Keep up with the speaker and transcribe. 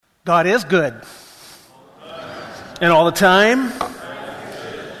God is good. And all the time,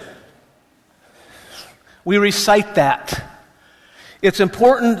 we recite that. It's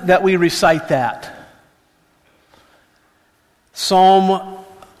important that we recite that. Psalm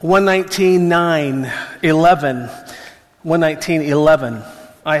 119:11.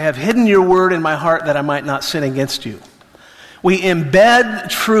 I have hidden your word in my heart that I might not sin against you. We embed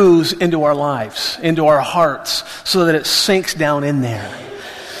truths into our lives, into our hearts, so that it sinks down in there.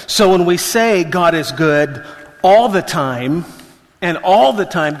 So when we say God is good all the time, and all the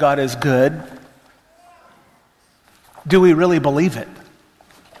time God is good, do we really believe it?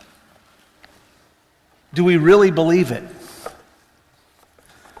 Do we really believe it?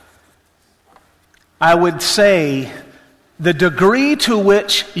 I would say the degree to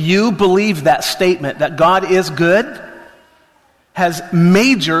which you believe that statement, that God is good, has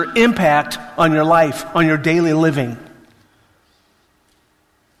major impact on your life, on your daily living.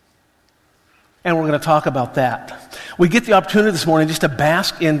 And we're going to talk about that. We get the opportunity this morning just to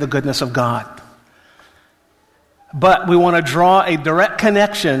bask in the goodness of God. But we want to draw a direct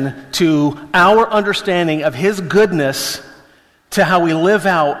connection to our understanding of His goodness to how we live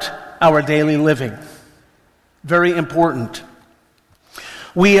out our daily living. Very important.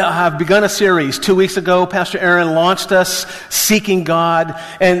 We have begun a series. 2 weeks ago, Pastor Aaron launched us, Seeking God,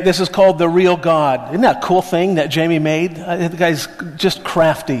 and this is called The Real God. Isn't that a cool thing that Jamie made? The guy's just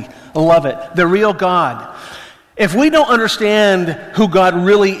crafty. I love it. The Real God. If we don't understand who God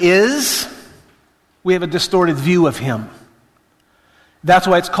really is, we have a distorted view of Him. That's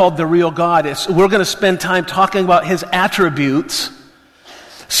why it's called The Real God. We're going to spend time talking about His attributes,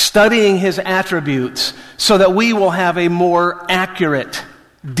 studying His attributes, so that we will have a more accurate,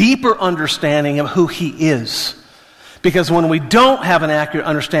 deeper understanding of who He is. Because when we don't have an accurate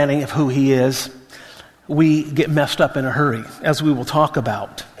understanding of who He is, we get messed up in a hurry, as we will talk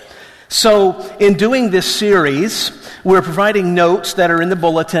about. So, in doing this series, we're providing notes that are in the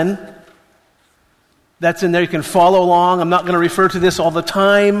bulletin. That's in there. You can follow along. I'm not going to refer to this all the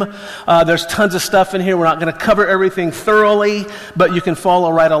time. There's tons of stuff in here. We're not going to cover everything thoroughly, but you can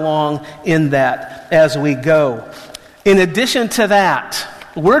follow right along in that as we go. In addition to that,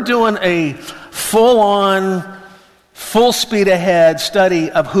 we're doing a full-on, full-speed ahead study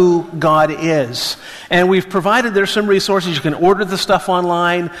of who God is. And we've provided, there's some resources. You can order the stuff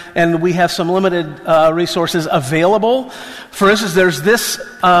online, and we have some limited resources available. For instance, there's this...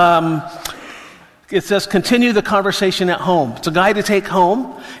 It says, Continue the Conversation at Home. It's a guide to take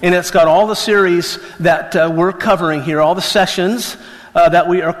home, and it's got all the series that we're covering here, all the sessions that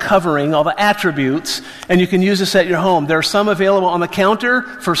we are covering, all the attributes, and you can use this at your home. There are some available on the counter,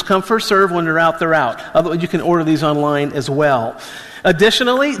 first come, first serve. When they're out, they're out. Otherwise, you can order these online as well.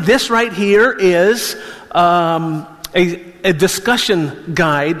 Additionally, this right here is a discussion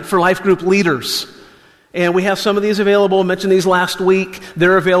guide for life group leaders. And we have some of these available. I mentioned these last week.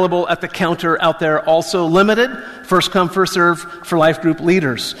 They're available at the counter out there, also limited. First come, first serve for life group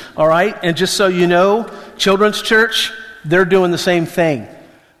leaders. All right? And just so you know, Children's Church, they're doing the same thing.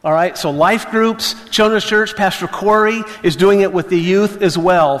 All right? So life groups, Children's Church, Pastor Corey is doing it with the youth as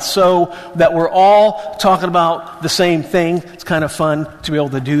well. So that we're all talking about the same thing. It's kind of fun to be able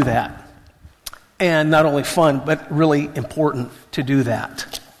to do that. And not only fun, but really important to do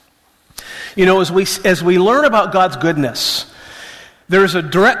that. You know, as we learn about God's goodness, there's a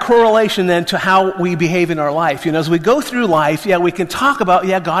direct correlation then to how we behave in our life. You know, as we go through life, we can talk about,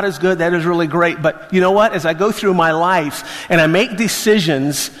 God is good, that is really great. But you know what? As I go through my life and I make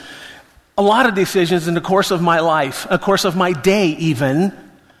decisions, a lot of decisions in the course of my life, the course of my day even,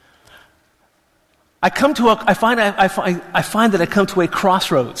 I find that I come to a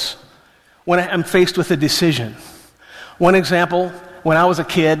crossroads when I'm faced with a decision. One example, when I was a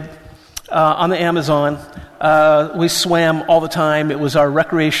kid, on the Amazon, we swam all the time. It was our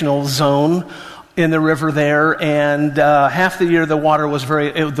recreational zone in the river there, and half the year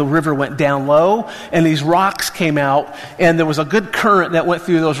the river went down low, and these rocks came out, and there was a good current that went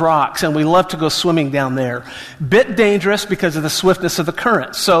through those rocks, and we loved to go swimming down there. Bit dangerous because of the swiftness of the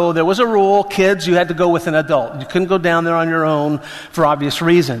current. So there was a rule, kids, you had to go with an adult. You couldn't go down there on your own for obvious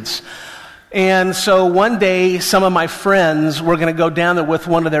reasons. And so one day, some of my friends were going to go down there with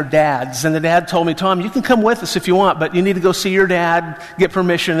one of their dads. And the dad told me, Tom, you can come with us if you want, but you need to go see your dad, get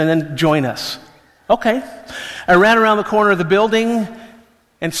permission, and then join us. Okay. I ran around the corner of the building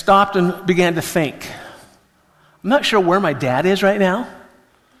and stopped and began to think. I'm not sure where my dad is right now.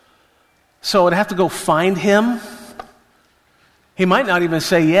 So I'd have to go find him. He might not even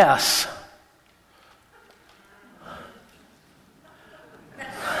say yes.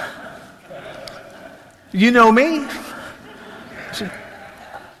 You know me.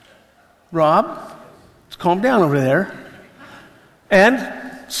 Rob, calm down over there.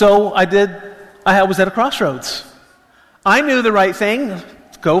 And so I was at a crossroads. I knew the right thing.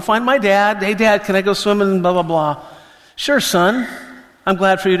 Go find my dad. Hey, Dad, can I go swimming? Blah, blah, blah. Sure, son. I'm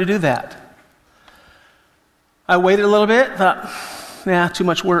glad for you to do that. I waited a little bit, thought, too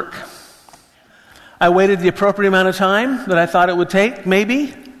much work. I waited the appropriate amount of time that I thought it would take,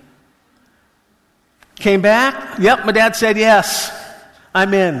 maybe. Came back. Yep, my dad said yes.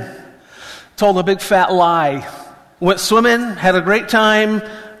 I'm in. Told a big fat lie. Went swimming, had a great time,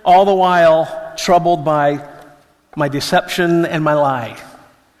 all the while troubled by my deception and my lie.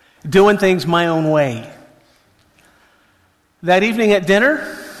 Doing things my own way. That evening at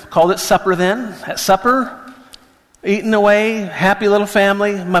dinner, called it supper then. At supper, eating away, happy little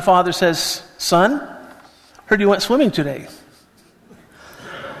family. My father says, son, heard you went swimming today.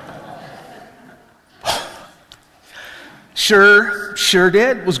 Sure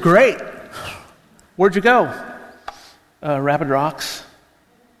did. Was great. Where'd you go? Rapid Rocks.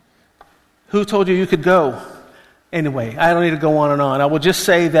 Who told you could go? Anyway, I don't need to go on and on. I will just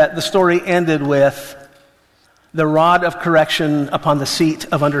say that the story ended with the rod of correction upon the seat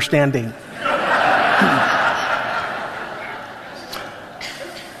of understanding.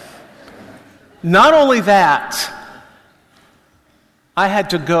 Not only that, I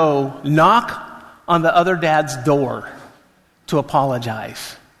had to go knock on the other dad's door to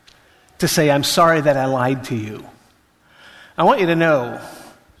apologize, to say, I'm sorry that I lied to you. I want you to know,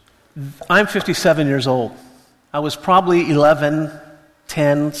 I'm 57 years old. I was probably 11,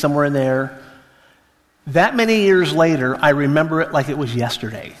 10, somewhere in there. That many years later, I remember it like it was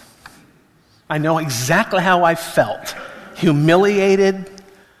yesterday. I know exactly how I felt. Humiliated.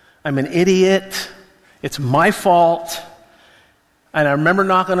 I'm an idiot. It's my fault. And I remember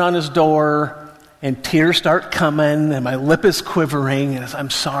knocking on his door, and tears start coming, and my lip is quivering, and I'm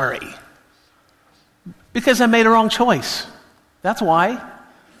sorry. Because I made a wrong choice. That's why.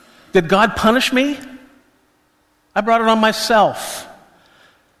 Did God punish me? I brought it on myself.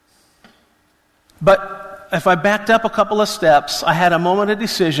 But if I backed up a couple of steps, I had a moment of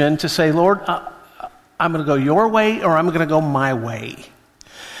decision to say, Lord, I'm going to go your way or I'm going to go my way.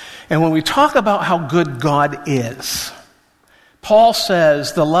 And when we talk about how good God is, Paul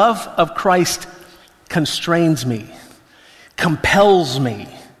says the love of Christ constrains me, compels me.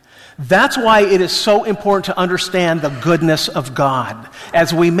 That's why it is so important to understand the goodness of God.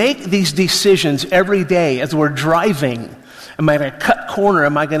 As we make these decisions every day, as we're driving, am I going to cut corner?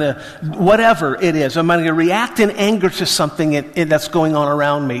 Am I going to, whatever it is, am I going to react in anger to something that's going on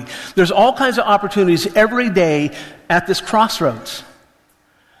around me? There's all kinds of opportunities every day at this crossroads.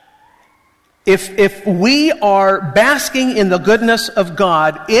 If we are basking in the goodness of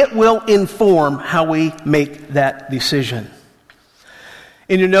God, it will inform how we make that decision.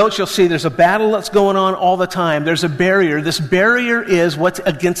 In your notes, you'll see there's a battle that's going on all the time. There's a barrier. This barrier is what's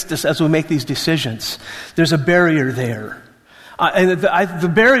against us as we make these decisions. There's a barrier there.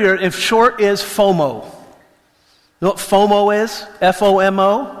 The barrier, in short, is FOMO. You know what FOMO is?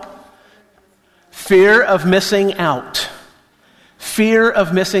 F-O-M-O? Fear of missing out. Fear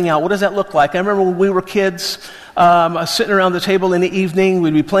of missing out. What does that look like? I remember when we were kids, sitting around the table in the evening,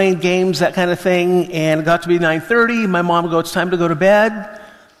 we'd be playing games, that kind of thing, and it got to be 9:30. My mom would go, it's time to go to bed.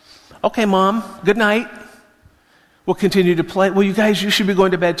 Okay, Mom, good night. We'll continue to play. Well, you should be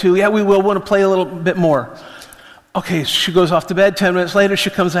going to bed too. Yeah, we will. We want to play a little bit more. Okay, she goes off to bed. 10 minutes later, she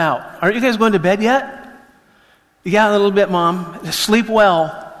comes out. Aren't you guys going to bed yet? Yeah, a little bit, Mom. Sleep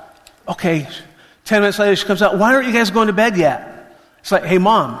well. Okay, 10 minutes later, she comes out. Why aren't you guys going to bed yet? It's like, hey,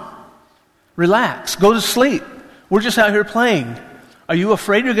 Mom, relax. Go to sleep. We're just out here playing. Are you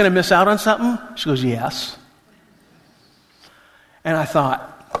afraid you're going to miss out on something? She goes, yes. And I thought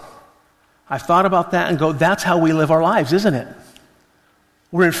about that and go, that's how we live our lives, isn't it?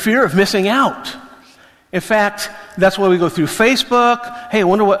 We're in fear of missing out. In fact, that's why we go through Facebook. Hey, I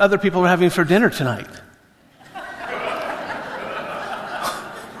wonder what other people are having for dinner tonight.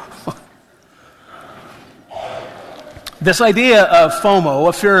 This idea of FOMO,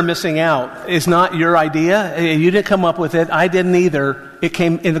 of fear of missing out, is not your idea. You didn't come up with it. I didn't either. It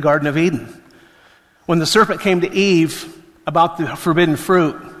came in the Garden of Eden. When the serpent came to Eve about the forbidden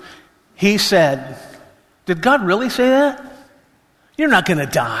fruit, he said, did God really say that? You're not going to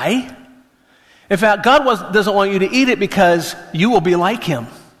die. In fact, God doesn't want you to eat it because you will be like him.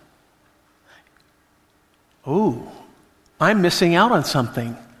 Ooh, I'm missing out on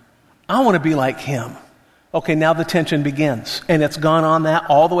something. I want to be like him. Okay, now the tension begins. And it's gone on that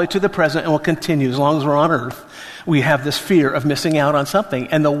all the way to the present and will continue as long as we're on earth. We have this fear of missing out on something.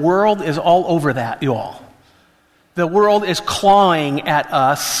 And the world is all over that, you all. The world is clawing at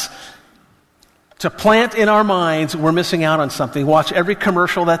us to plant in our minds we're missing out on something. Watch every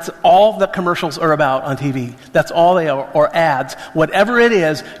commercial. That's all the commercials are about on TV. That's all they are, or ads. Whatever it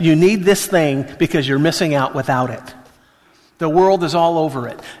is, you need this thing because you're missing out without it. The world is all over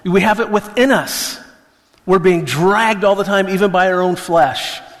it. We have it within us. We're being dragged all the time, even by our own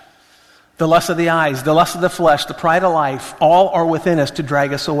flesh. The lust of the eyes, the lust of the flesh, the pride of life, all are within us to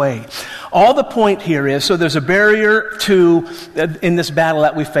drag us away. All the point here is, so there's a barrier in this battle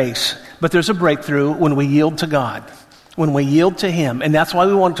that we face, but there's a breakthrough when we yield to God, when we yield to Him. And that's why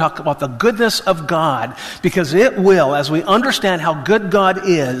we want to talk about the goodness of God, because it will, as we understand how good God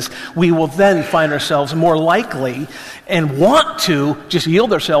is, we will then find ourselves more likely and want to just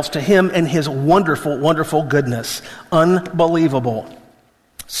yield ourselves to Him and His wonderful, wonderful goodness. Unbelievable.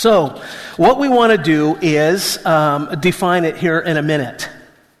 So, what we want to do is define it here in a minute.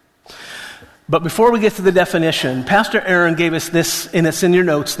 But before we get to the definition, Pastor Aaron gave us this, and it's in your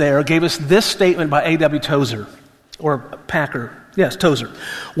notes there, gave us this statement by A.W. Tozer, or Packer. Yes, Tozer.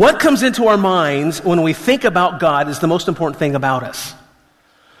 What comes into our minds when we think about God is the most important thing about us.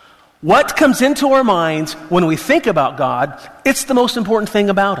 What comes into our minds when we think about God, it's the most important thing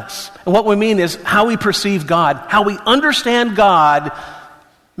about us. And what we mean is how we perceive God, how we understand God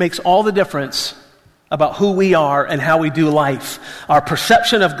makes all the difference about who we are and how we do life. Our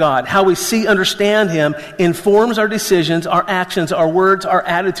perception of God, how we see, understand Him, informs our decisions, our actions, our words, our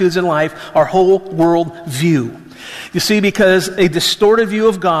attitudes in life, our whole world view. You see, because a distorted view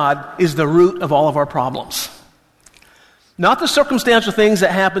of God is the root of all of our problems. Not the circumstantial things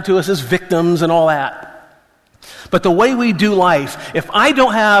that happen to us as victims and all that, but the way we do life. If I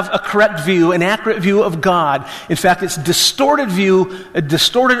don't have a correct view, an accurate view of God, in fact, it's distorted view, a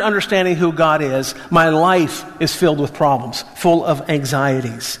distorted understanding who God is, my life is filled with problems, full of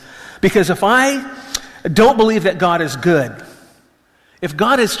anxieties. Because if I don't believe that God is good, if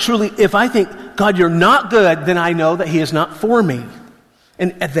I think, God, you're not good, then I know that He is not for me.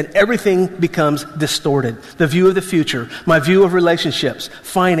 And then everything becomes distorted. The view of the future, my view of relationships,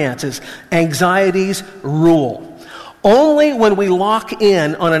 finances, anxieties rule. Only when we lock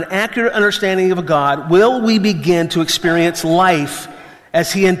in on an accurate understanding of God will we begin to experience life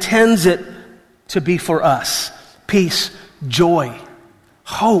as He intends it to be for us. Peace, joy,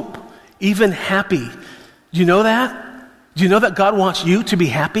 hope, even happy. Do you know that? Do you know that God wants you to be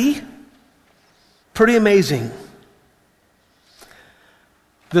happy? Pretty amazing.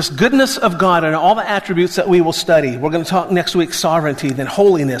 This goodness of God and all the attributes that we will study. We're going to talk next week sovereignty, then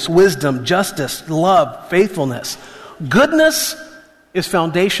holiness, wisdom, justice, love, faithfulness. Goodness is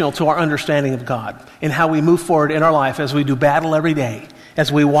foundational to our understanding of God and how we move forward in our life as we do battle every day,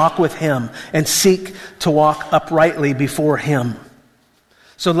 as we walk with Him and seek to walk uprightly before Him.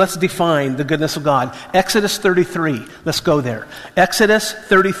 So let's define the goodness of God. Exodus 33. Let's go there. Exodus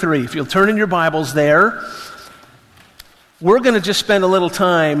 33. If you'll turn in your Bibles there, we're going to just spend a little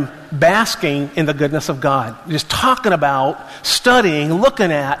time basking in the goodness of God. Just talking about, studying,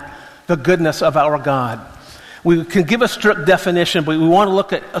 looking at the goodness of our God. We can give a strict definition, but we want to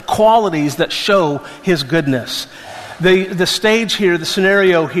look at qualities that show His goodness. The stage here, the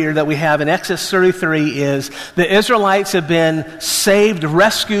scenario here that we have in Exodus 33 is the Israelites have been saved,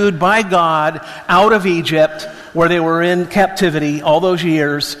 rescued by God out of Egypt, where they were in captivity all those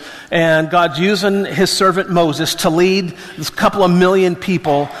years. And God's using His servant Moses to lead this couple of million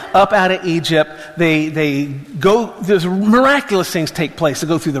people up out of Egypt. They go, there's miraculous things take place. They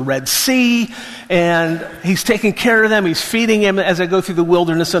go through the Red Sea, and He's taking care of them. He's feeding them as they go through the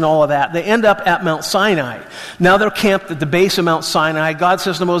wilderness and all of that. They end up at Mount Sinai. Now they're camped at the base of Mount Sinai. God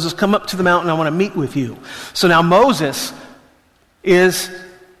says to Moses, come up to the mountain, I want to meet with you. So now Moses is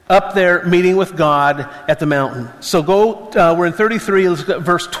up there meeting with God at the mountain. So we're in 33, let's look at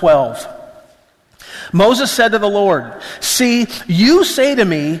verse 12. Moses said to the Lord, see, you say to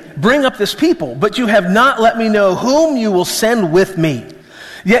me, bring up this people, but you have not let me know whom you will send with me.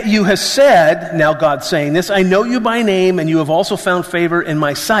 Yet you have said, now God's saying this, I know you by name, and you have also found favor in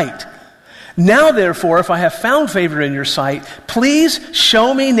my sight. Now therefore, if I have found favor in your sight, please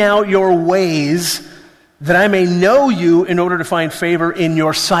show me now your ways, that I may know you in order to find favor in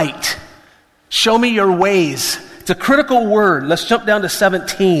your sight. Show me your ways. It's a critical word. Let's jump down to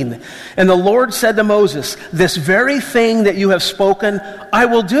 17. And the Lord said to Moses, this very thing that you have spoken, I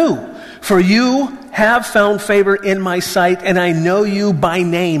will do. For you have found favor in my sight, and I know you by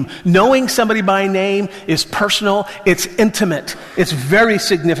name. Knowing somebody by name is personal. It's intimate. It's very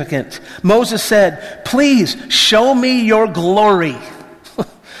significant. Moses said, please show me your glory.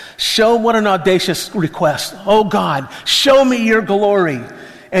 What an audacious request. Oh God, show me your glory.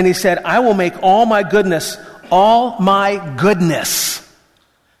 And He said, I will make all my goodness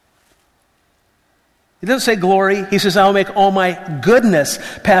He doesn't say glory. He says, I will make all my goodness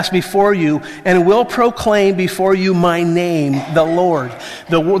pass before you and will proclaim before you my name, the Lord.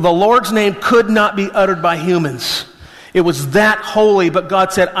 The Lord's name could not be uttered by humans. It was that holy, but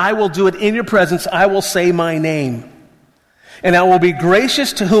God said, I will do it in your presence. I will say my name. And I will be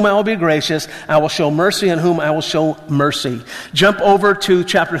gracious to whom I will be gracious. I will show mercy on whom I will show mercy. Jump over to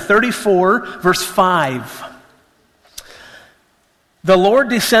chapter 34, verse 5. The Lord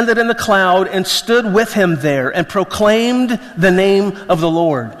descended in the cloud and stood with him there and proclaimed the name of the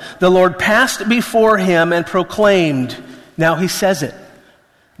Lord. The Lord passed before him and proclaimed, now he says it,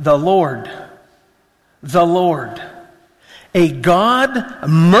 the Lord, a God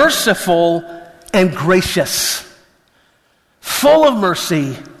merciful and gracious, full of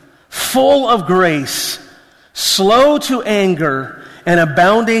mercy, full of grace, slow to anger, and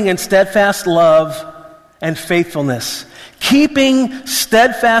abounding in steadfast love and faithfulness, keeping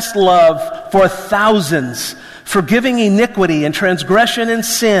steadfast love for thousands, forgiving iniquity and transgression and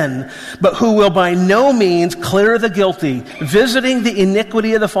sin, but who will by no means clear the guilty, visiting the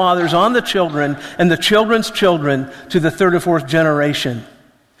iniquity of the fathers on the children and the children's children to the third and fourth generation.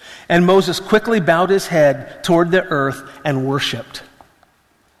 And Moses quickly bowed his head toward the earth and worshiped.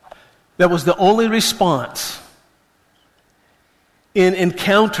 That was the only response in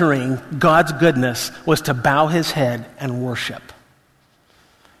encountering God's goodness, was to bow his head and worship.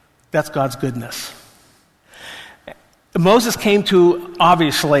 That's God's goodness. Moses came to,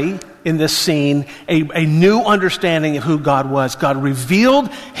 obviously, in this scene, a new understanding of who God was. God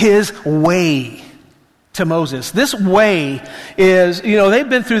revealed his way to Moses. This way is, they've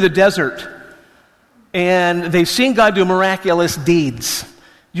been through the desert and they've seen God do miraculous deeds.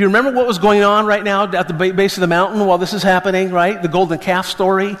 Do you remember what was going on right now at the base of the mountain while this is happening, right? The golden calf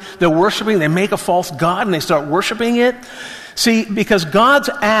story. They're worshiping, they make a false god and they start worshiping it. See, because God's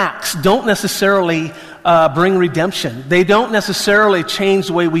acts don't necessarily bring redemption. They don't necessarily change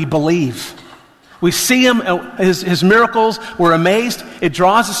the way we believe. We see him, his miracles, we're amazed. It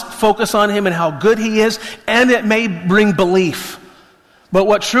draws us focus on him and how good he is, and it may bring belief. But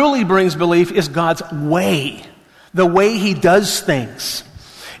what truly brings belief is God's way, the way he does things.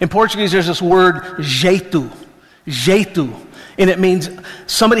 In Portuguese, there's this word jeito, and it means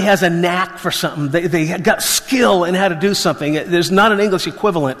somebody has a knack for something. They got skill in how to do something. There's not an English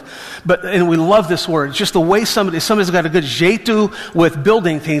equivalent, and we love this word. It's just the way somebody's got a good jeito with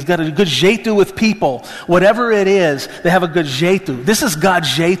building things, got a good jeito with people. Whatever it is, they have a good jeito. This is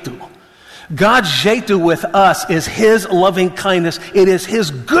God's jeito. God's jeito with us is his loving kindness. It is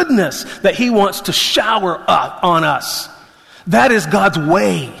his goodness that he wants to shower on us. That is God's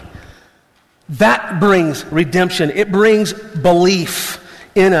way. That brings redemption. It brings belief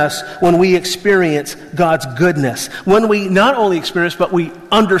in us when we experience God's goodness. When we not only experience, but we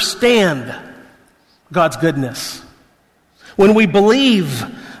understand God's goodness. When we believe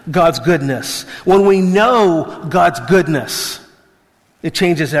God's goodness. When we know God's goodness, it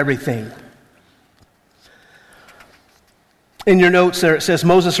changes everything. In your notes there, it says,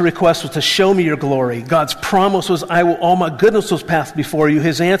 Moses' request was to show me your glory. God's promise was, all my goodness was passed before you.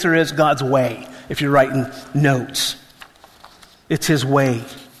 His answer is God's way, if you're writing notes. It's his way.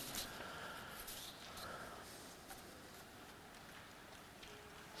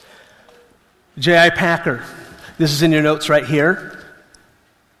 J.I. Packer, this is in your notes right here,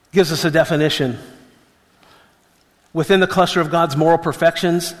 gives us a definition. Within the cluster of God's moral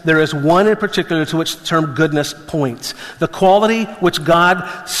perfections, there is one in particular to which the term goodness points. The quality which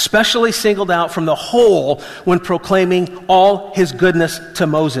God specially singled out from the whole when proclaiming all his goodness to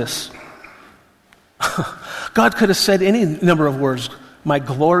Moses. God could have said any number of words. My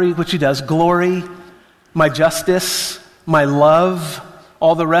glory, which he does. Glory, my justice, my love,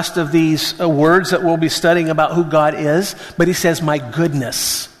 all the rest of these words that we'll be studying about who God is. But he says, my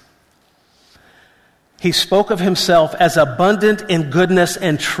goodness. He spoke of himself as abundant in goodness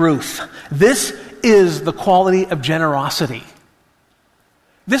and truth. This is the quality of generosity.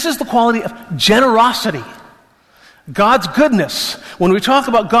 This is the quality of generosity. God's goodness. When we talk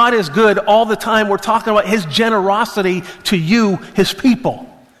about God is good all the time, we're talking about his generosity to you, his people.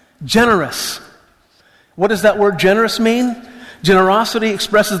 Generous. What does that word generous mean? Generosity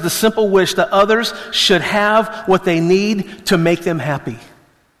expresses the simple wish that others should have what they need to make them happy.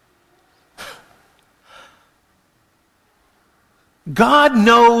 God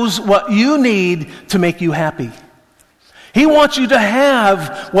knows what you need to make you happy. He wants you to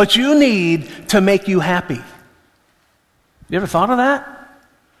have what you need to make you happy. You ever thought of that?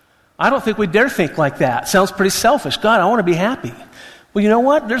 I don't think we dare think like that. Sounds pretty selfish. God, I want to be happy. Well, you know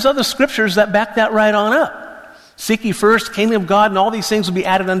what? There's other scriptures that back that right on up. Seek ye first the kingdom of God, and all these things will be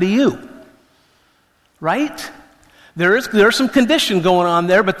added unto you. right? There's some condition going on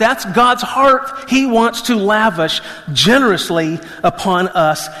there, but that's God's heart. He wants to lavish generously upon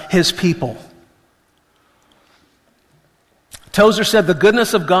us, his people. Tozer said, the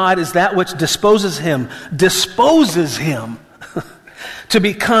goodness of God is that which disposes him to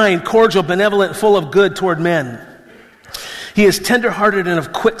be kind, cordial, benevolent, full of good toward men. He is tenderhearted and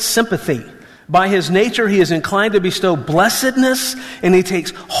of quick sympathy. By his nature, he is inclined to bestow blessedness, and he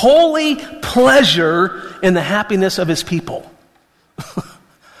takes holy pleasure in the happiness of his people.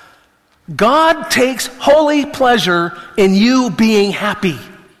 God takes holy pleasure in you being happy.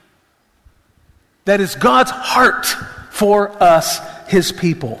 That is God's heart for us, his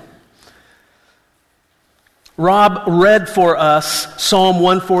people. Rob read for us Psalm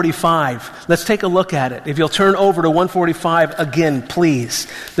 145. Let's take a look at it. If you'll turn over to 145 again, please.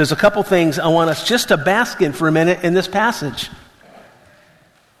 There's a couple things I want us just to bask in for a minute in this passage.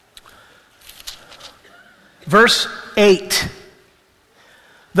 Verse 8.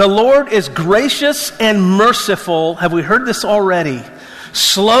 The Lord is gracious and merciful. Have we heard this already?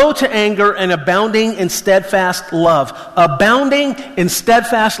 Slow to anger and abounding in steadfast love. Abounding in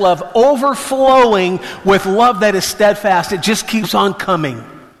steadfast love. Overflowing with love that is steadfast. It just keeps on coming.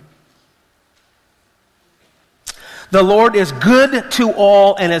 The Lord is good to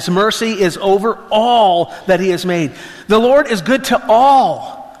all, and his mercy is over all that he has made. The Lord is good to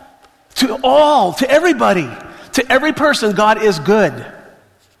all. To all. To everybody. To every person, God is good.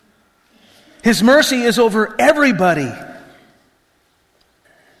 His mercy is over everybody.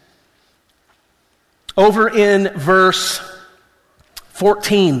 Over in verse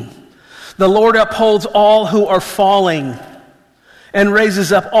 14, the Lord upholds all who are falling and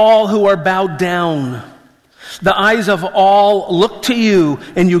raises up all who are bowed down. The eyes of all look to you,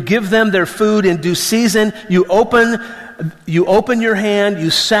 and you give them their food in due season. You open your hand, you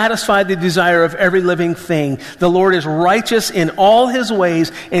satisfy the desire of every living thing. The Lord is righteous in all his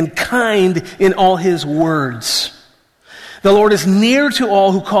ways and kind in all his words. The Lord is near to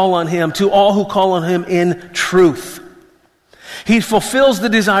all who call on him, to all who call on him in truth. He fulfills the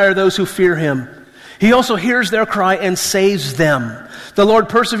desire of those who fear him. He also hears their cry and saves them. The Lord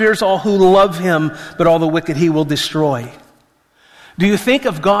perseveres all who love him, but all the wicked he will destroy. Do you think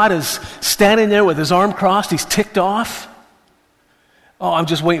of God as standing there with his arm crossed, he's ticked off? Oh, I'm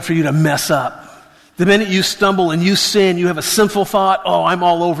just waiting for you to mess up. The minute you stumble and you sin, you have a sinful thought, oh, I'm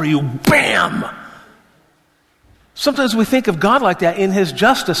all over you. Bam! Sometimes we think of God like that. In his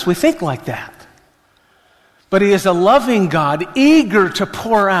justice, we think like that. But he is a loving God, eager to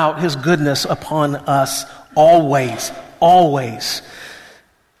pour out his goodness upon us always, always.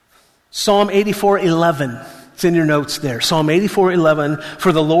 Psalm 84:11. It's in your notes there. Psalm 84:11.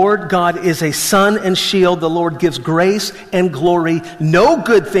 For the Lord God is a sun and shield. The Lord gives grace and glory. No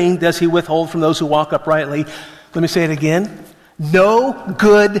good thing does he withhold from those who walk uprightly. Let me say it again. No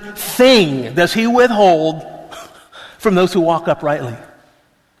good thing does he withhold from those who walk uprightly.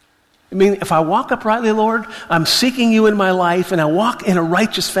 I mean, if I walk uprightly, Lord, I'm seeking you in my life, and I walk in a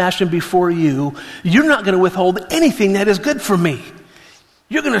righteous fashion before you, you're not going to withhold anything that is good for me.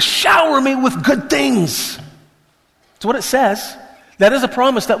 You're going to shower me with good things. That's what it says. That is a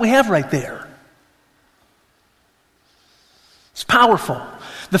promise that we have right there. It's powerful.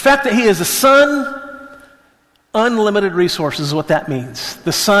 The fact that he is a son, unlimited resources is what that means.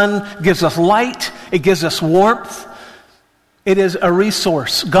 The sun gives us light. It gives us warmth. It is a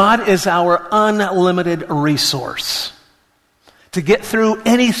resource. God is our unlimited resource to get through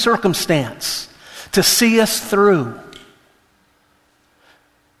any circumstance, to see us through.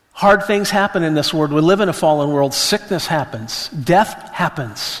 Hard things happen in this world. We live in a fallen world. Sickness happens. Death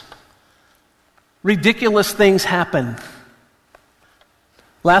happens. Ridiculous things happen.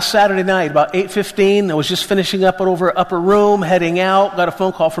 Last Saturday night, about 8:15, I was just finishing up over upper room, heading out, got a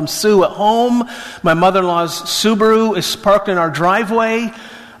phone call from Sue at home. My mother-in-law's Subaru is parked in our driveway.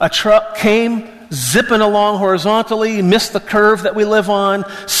 A truck came zipping along horizontally, missed the curve that we live on,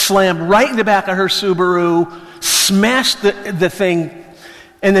 slammed right in the back of her Subaru, smashed the thing,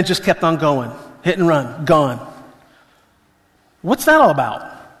 and then just kept on going. Hit and run, gone. What's that all about?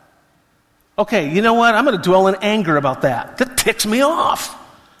 Okay, you know what? I'm going to dwell in anger about that. That ticks me off.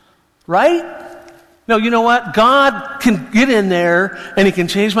 Right? No, you know what? God can get in there and he can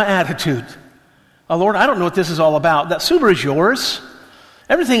change my attitude. Oh, Lord, I don't know what this is all about. That Subaru is yours.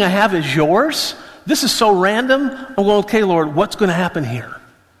 Everything I have is yours. This is so random. I'm going, okay, Lord, what's going to happen here?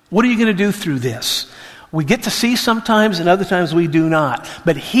 What are you going to do through this? We get to see sometimes and other times we do not.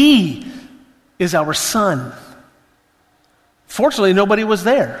 But he is our son. Fortunately, nobody was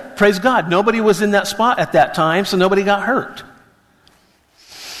there. Praise God. Nobody was in that spot at that time, so nobody got hurt.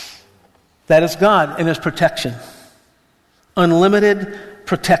 That is God and his protection. Unlimited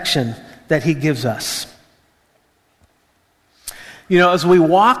protection that he gives us. You know, as we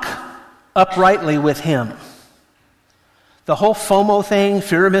walk uprightly with him, the whole FOMO thing,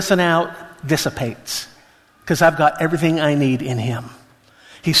 fear of missing out, dissipates. Because I've got everything I need in him.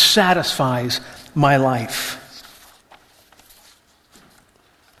 He satisfies my life.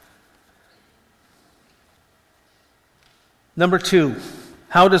 Number 2,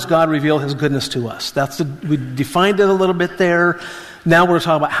 how does God reveal his goodness to us? We defined it a little bit there. Now we're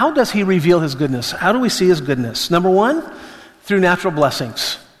talking about how does he reveal his goodness? How do we see his goodness? Number 1, through natural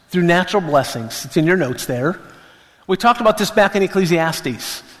blessings. Through natural blessings. It's in your notes there. We talked about this back in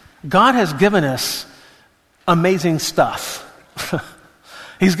Ecclesiastes. God has given us amazing stuff.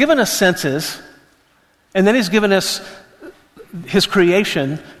 He's given us senses, and then he's given us his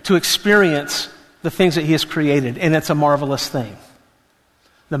creation to experience the things that he has created, and it's a marvelous thing.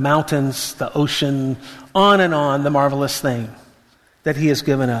 The mountains, the ocean, on, the marvelous thing that he has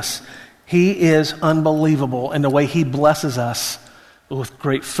given us. He is unbelievable in the way he blesses us with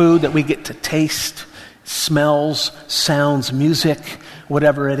great food that we get to taste, smells, sounds, music,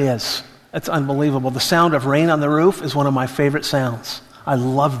 whatever it is. It's unbelievable. The sound of rain on the roof is one of my favorite sounds. I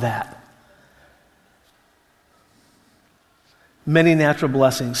love that. Many natural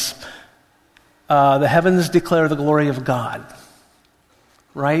blessings. The heavens declare the glory of God.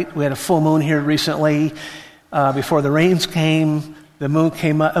 Right? We had a full moon here recently. Before the rains came, the moon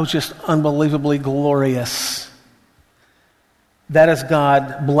came up. It was just unbelievably glorious. That is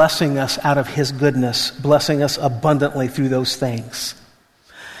God blessing us out of his goodness, blessing us abundantly through those things.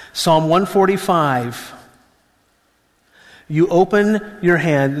 Psalm 145. You open your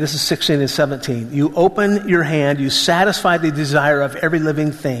hand, this is 16 and 17. You open your hand, you satisfy the desire of every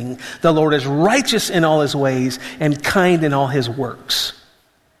living thing. The Lord is righteous in all his ways and kind in all his works.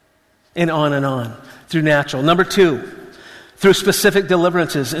 And on, through natural. Number 2, through specific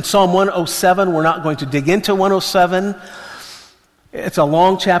deliverances. In Psalm 107, we're not going to dig into 107. It's a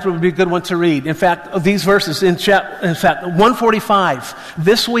long chapter. It would be a good one to read. In fact, these verses, 145,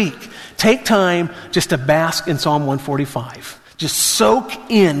 this week, take time just to bask in Psalm 145. Just soak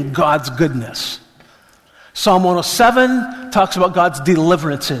in God's goodness. Psalm 107 talks about God's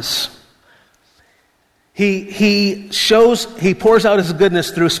deliverances. He pours out his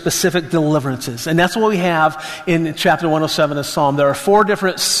goodness through specific deliverances. And that's what we have in chapter 107 of Psalm. There are 4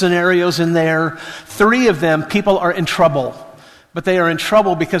 different scenarios in there. 3 of them, people are in trouble. But they are in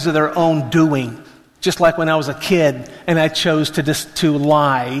trouble because of their own doing. Just like when I was a kid and I chose to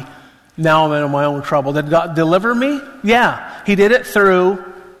lie. Now I'm in my own trouble. Did God deliver me? Yeah. He did it through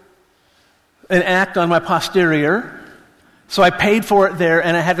an act on my posterior. So I paid for it there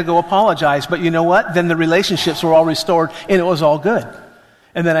and I had to go apologize. But you know what? Then the relationships were all restored and it was all good.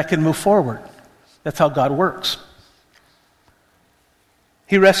 And then I could move forward. That's how God works.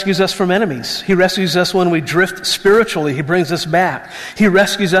 He rescues us from enemies. He rescues us when we drift spiritually. He brings us back. He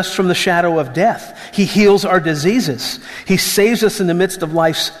rescues us from the shadow of death. He heals our diseases. He saves us in the midst of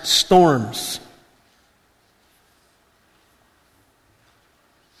life's storms.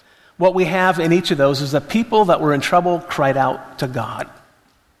 What we have in each of those is the people that were in trouble cried out to God.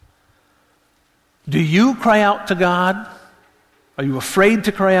 Do you cry out to God? Are you afraid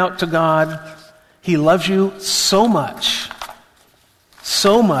to cry out to God? He loves you so much.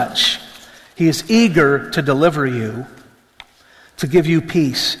 So much. He is eager to deliver you, to give you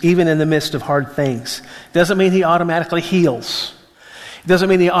peace, even in the midst of hard things. Doesn't mean he automatically heals. It doesn't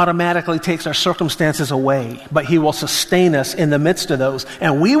mean he automatically takes our circumstances away, but he will sustain us in the midst of those,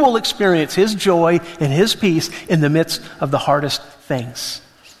 and we will experience his joy and his peace in the midst of the hardest things.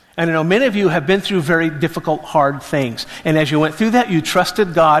 And I know many of you have been through very difficult, hard things. And as you went through that, you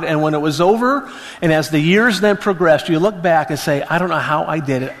trusted God. And when it was over, and as the years then progressed, you look back and say, I don't know how I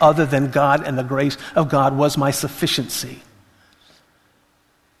did it other than God and the grace of God was my sufficiency.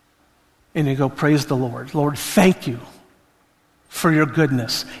 And you go, praise the Lord. Lord, thank you for your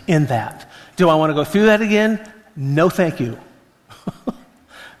goodness in that. Do I want to go through that again? No, thank you.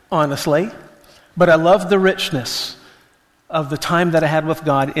 Honestly. But I love the richness of the time that I had with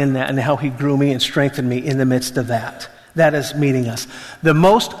God in that and how he grew me and strengthened me in the midst of that. That is meeting us. The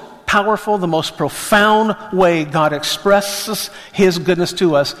most powerful, the most profound way God expresses his goodness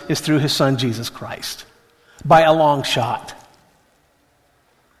to us is through his son, Jesus Christ. By a long shot.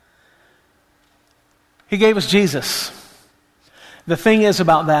 He gave us Jesus. The thing is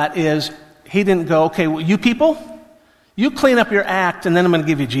about that is he didn't go, okay, well, you people, you clean up your act and then I'm going to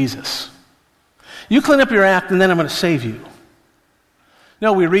give you Jesus. You clean up your act and then I'm going to save you.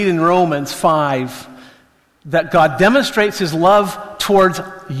 No, we read in Romans 5 that God demonstrates his love towards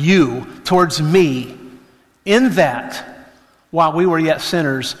you, towards me, in that while we were yet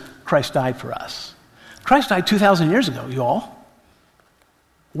sinners, Christ died for us. Christ died 2,000 years ago, you all.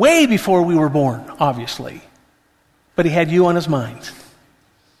 Way before we were born, obviously. But he had you on his mind.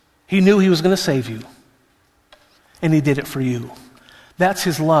 He knew he was going to save you. And he did it for you. That's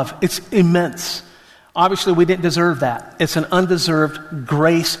his love. It's immense. Obviously, we didn't deserve that. It's an undeserved,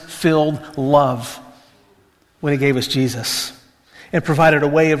 grace-filled love when he gave us Jesus and provided a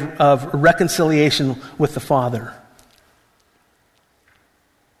way of reconciliation with the Father.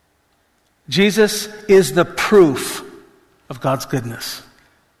 Jesus is the proof of God's goodness.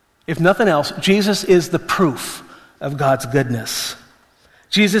 If nothing else, Jesus is the proof of God's goodness.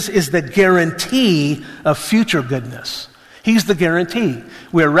 Jesus is the guarantee of future goodness. He's the guarantee.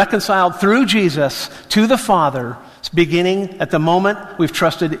 We are reconciled through Jesus to the Father, beginning at the moment we've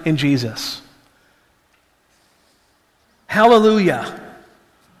trusted in Jesus. Hallelujah.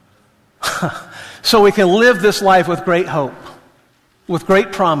 So we can live this life with great hope, with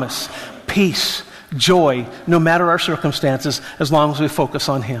great promise, peace, joy, no matter our circumstances, as long as we focus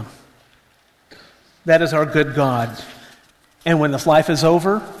on him. That is our good God. And when this life is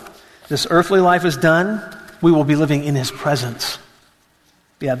over, this earthly life is done, we will be living in his presence.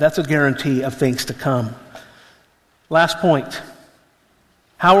 Yeah, that's a guarantee of things to come. Last point.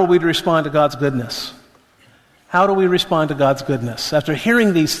 How are we to respond to God's goodness? How do we respond to God's goodness? After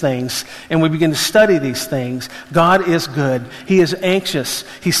hearing these things, and we begin to study these things, God is good. He is anxious.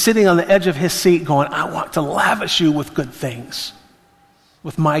 He's sitting on the edge of his seat going, I want to lavish you with good things,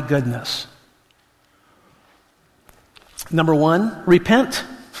 with my goodness. Number one, repent.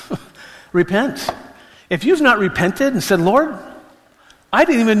 Repent. If you've not repented and said, Lord, I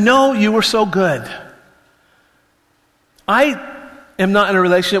didn't even know you were so good. I am not in a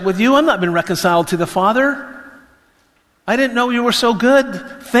relationship with you. I've not been reconciled to the Father. I didn't know you were so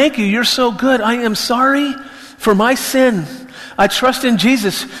good. Thank you. You're so good. I am sorry for my sin. I trust in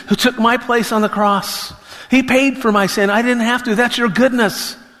Jesus who took my place on the cross. He paid for my sin. I didn't have to. That's your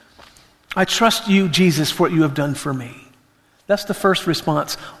goodness. I trust you, Jesus, for what you have done for me. That's the first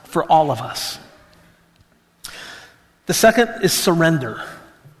response for all of us. The second is surrender.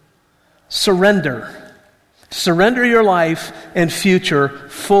 Surrender. Surrender your life and future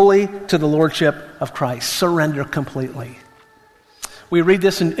fully to the Lordship of Christ. Surrender completely. We read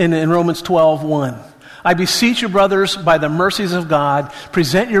this in Romans 12:1. I beseech you, brothers, by the mercies of God,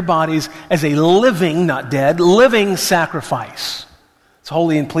 present your bodies as a living, not dead, living sacrifice. It's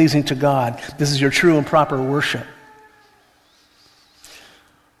holy and pleasing to God. This is your true and proper worship.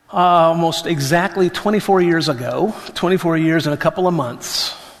 Almost exactly 24 years ago, 24 years and a couple of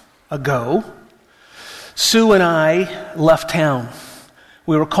months ago, Sue and I left town.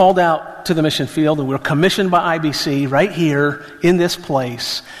 We were called out to the mission field, and we were commissioned by IBC right here in this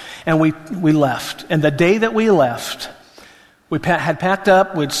place, and we left. And the day that we left, we had packed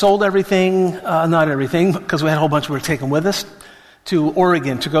up, we'd sold everything, not everything, because we had a whole bunch we were taking with us, to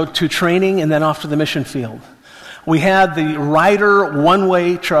Oregon to go to training and then off to the mission field. We had the Ryder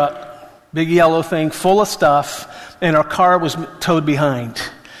one-way truck, big yellow thing, full of stuff, and our car was towed behind.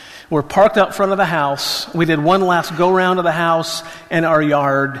 We're parked out front of the house. We did one last go-round of the house and our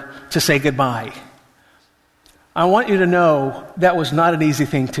yard to say goodbye. I want you to know that was not an easy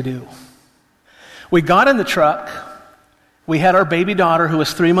thing to do. We got in the truck. We had our baby daughter who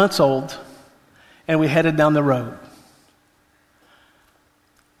was 3 months old, and we headed down the road.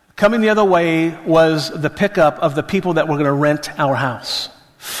 Coming the other way was the pickup of the people that were going to rent our house,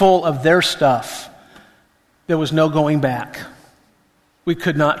 full of their stuff. There was no going back. We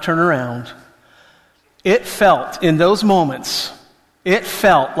could not turn around. It felt, in those moments, it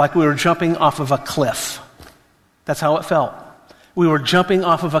felt like we were jumping off of a cliff. That's how it felt. We were jumping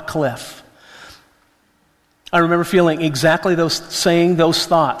off of a cliff. I remember feeling exactly saying those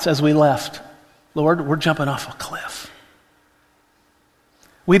thoughts as we left. Lord, we're jumping off a cliff.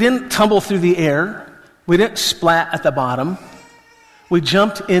 We didn't tumble through the air. We didn't splat at the bottom. We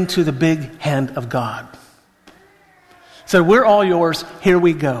jumped into the big hand of God. Said, we're all yours. Here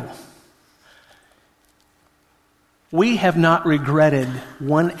we go. We have not regretted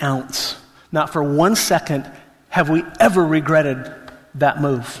 1 ounce. Not for 1 second have we ever regretted that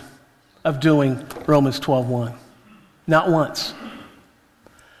move of doing Romans 12:1. Not once.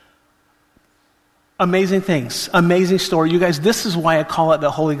 Amazing things. Amazing story. You guys, this is why I call it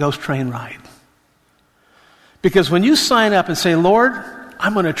the Holy Ghost train ride. Because when you sign up and say, Lord,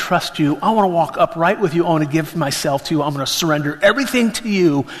 I'm going to trust you. I want to walk upright with you. I want to give myself to you. I'm going to surrender everything to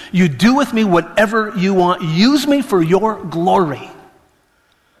you. You do with me whatever you want. Use me for your glory.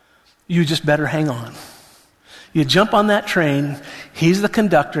 You just better hang on. You jump on that train, he's the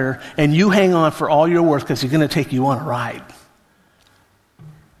conductor, and you hang on for all you're worth because he's going to take you on a ride.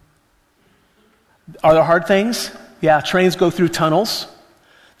 Are there hard things? Yeah, trains go through tunnels.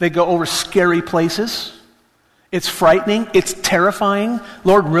 They go over scary places. It's frightening. It's terrifying.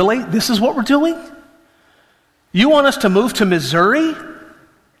 Lord, really? This is what we're doing? You want us to move to Missouri?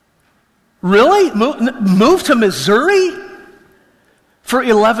 Really? Move to Missouri? For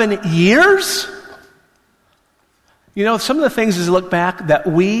 11 years? You know, some of the things as I look back that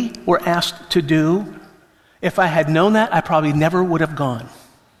we were asked to do, if I had known that, I probably never would have gone.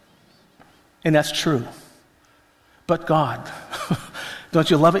 And that's true. But God, don't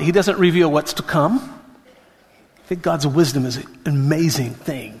you love it? He doesn't reveal what's to come. I think God's wisdom is an amazing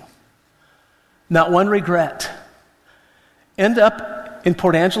thing. Not one regret. End up in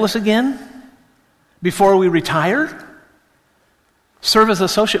Port Angeles again before we retire? Serve as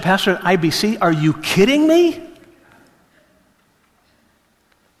associate pastor at IBC? Are you kidding me?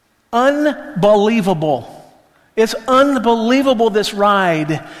 Unbelievable. It's unbelievable, this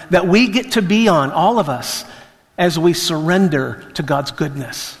ride that we get to be on, all of us, as we surrender to God's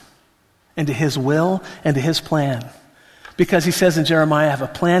goodness and to His will and to His plan. Because He says in Jeremiah, I have a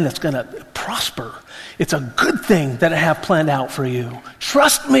plan that's going to prosper. It's a good thing that I have planned out for you.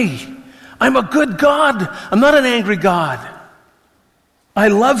 Trust me. I'm a good God. I'm not an angry God. I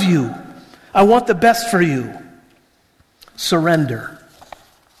love you. I want the best for you. Surrender.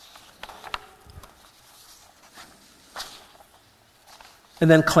 And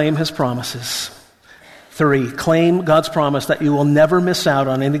then claim His promises. 3, claim God's promise that you will never miss out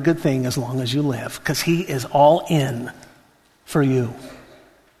on any good thing as long as you live, because He is all in for you.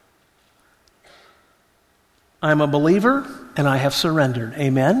 I'm a believer and I have surrendered.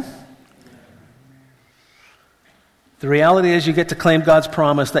 Amen? The reality is you get to claim God's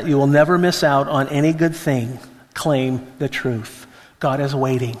promise that you will never miss out on any good thing. Claim the truth. God is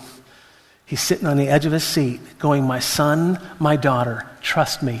waiting. He's sitting on the edge of His seat going, my son, my daughter,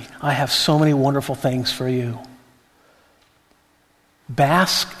 trust me. I have so many wonderful things for you.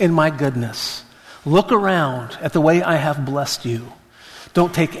 Bask in my goodness. Look around at the way I have blessed you.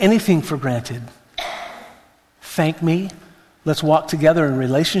 Don't take anything for granted. Thank me. Let's walk together in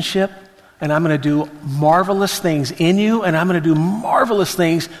relationship. And I'm going to do marvelous things in you, and I'm going to do marvelous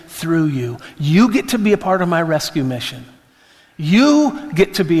things through you. You get to be a part of my rescue mission. You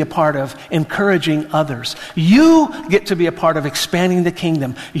get to be a part of encouraging others. You get to be a part of expanding the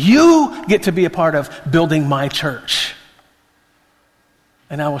kingdom. You get to be a part of building my church.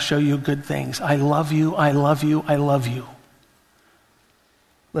 And I will show you good things. I love you, I love you, I love you.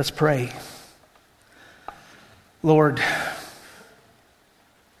 Let's pray. Lord,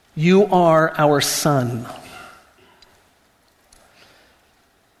 you are our sun.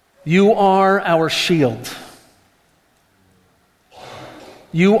 You are our shield.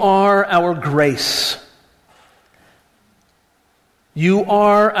 You are our grace. You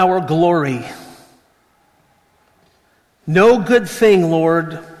are our glory. No good thing,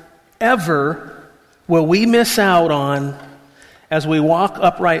 Lord, ever will we miss out on as we walk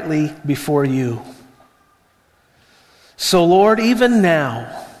uprightly before you. So, Lord, even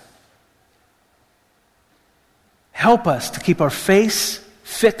now, help us to keep our face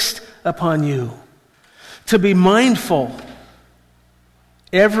fixed upon you, to be mindful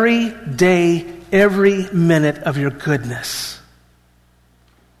every day, every minute of your goodness.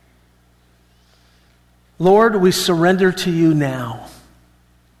 Lord, we surrender to you now.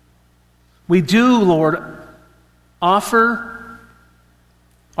 We do, Lord, offer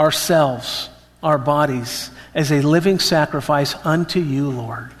ourselves, our bodies, as a living sacrifice unto you,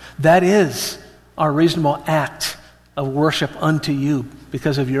 Lord. That is our reasonable act of worship unto you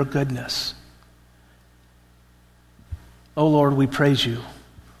because of your goodness. Oh, Lord, we praise you.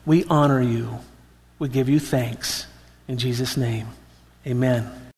 We honor you. We give you thanks. In Jesus' name, amen.